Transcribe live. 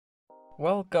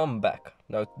Welcome back.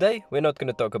 Now today we're not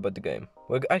gonna talk about the game.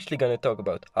 We're actually gonna talk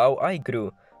about how I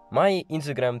grew my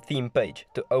Instagram theme page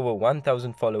to over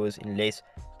 1000 followers in less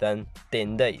than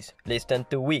 10 days, less than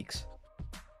 2 weeks.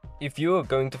 If you are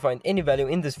going to find any value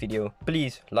in this video,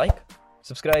 please like,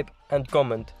 subscribe and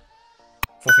comment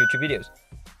for future videos.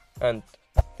 And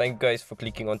thank you guys for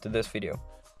clicking onto this video.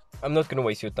 I'm not gonna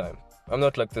waste your time. I'm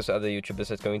not like those other YouTubers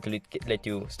that's going to let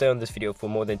you stay on this video for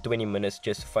more than 20 minutes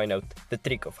just to find out the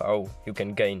trick of how you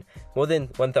can gain more than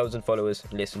 1000 followers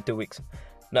in less than 2 weeks.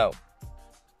 Now,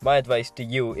 my advice to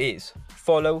you is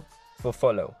follow for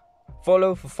follow.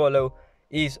 Follow for follow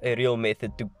is a real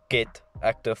method to get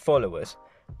active followers.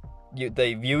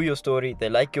 They view your story, they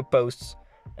like your posts,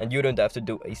 and you don't have to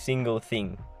do a single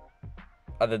thing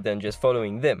other than just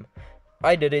following them.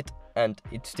 I did it and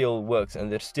it still works and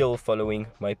they're still following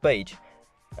my page,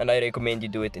 and I recommend you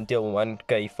do it until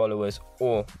 1k followers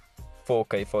or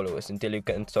 4k followers, until you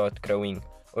can start growing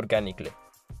organically.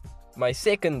 My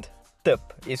second tip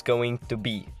is going to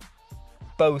be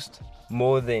post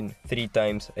more than 3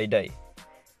 times a day.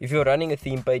 If you're running a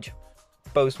theme page,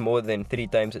 post more than 3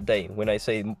 times a day. When I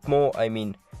say more, I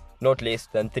mean not less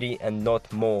than 3 and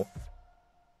not more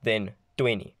than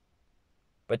 20.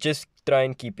 But just try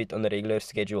and keep it on a regular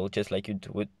schedule, just like you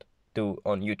would do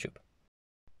on YouTube.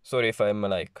 Sorry if I'm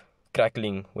like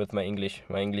crackling with my English.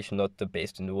 My English is not the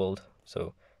best in the world,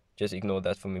 so just ignore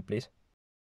that for me, please.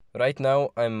 Right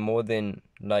now, I'm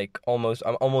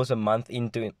almost a month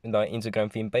into the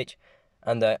Instagram theme page,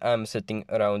 and I am sitting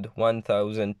around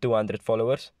 1200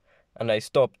 followers. And I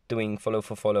stopped doing follow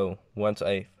for follow once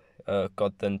I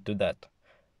gotten to that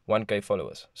 1k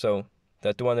followers. So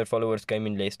the 200 followers came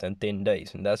in less than 10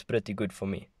 days, and that's pretty good for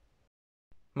me.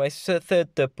 My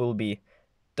third tip will be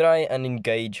try and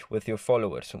engage with your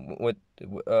followers.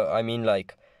 I mean,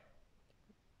 like,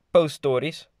 post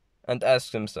stories and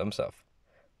ask them some stuff.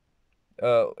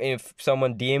 If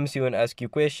someone DMs you and asks you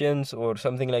questions or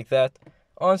something like that,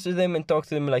 answer them and talk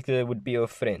to them like they would be your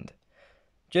friend.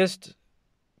 Just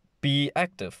be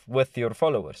active with your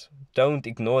followers. Don't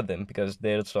ignore them, because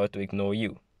they'll start to ignore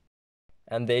you.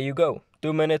 And there you go,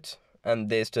 2 minutes, and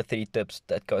there's the 3 tips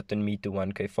that gotten me to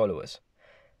 1k followers.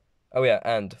 Oh yeah,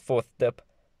 and fourth tip,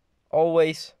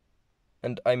 always,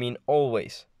 and I mean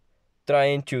always, try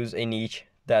and choose a niche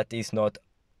that is not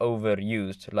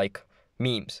overused, like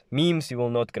memes. Memes you will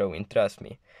not grow in, trust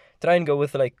me. Try and go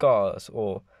with like cars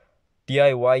or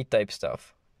DIY type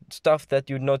stuff. Stuff that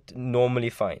you'd not normally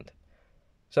find.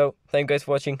 So, thank you guys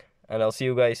for watching, and I'll see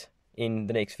you guys in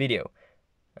the next video.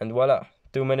 And voila,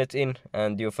 2 minutes in,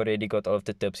 and you've already got all of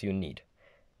the tips you need.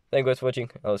 Thank you guys for watching.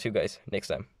 I'll see you guys next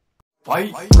time.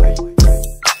 Bye.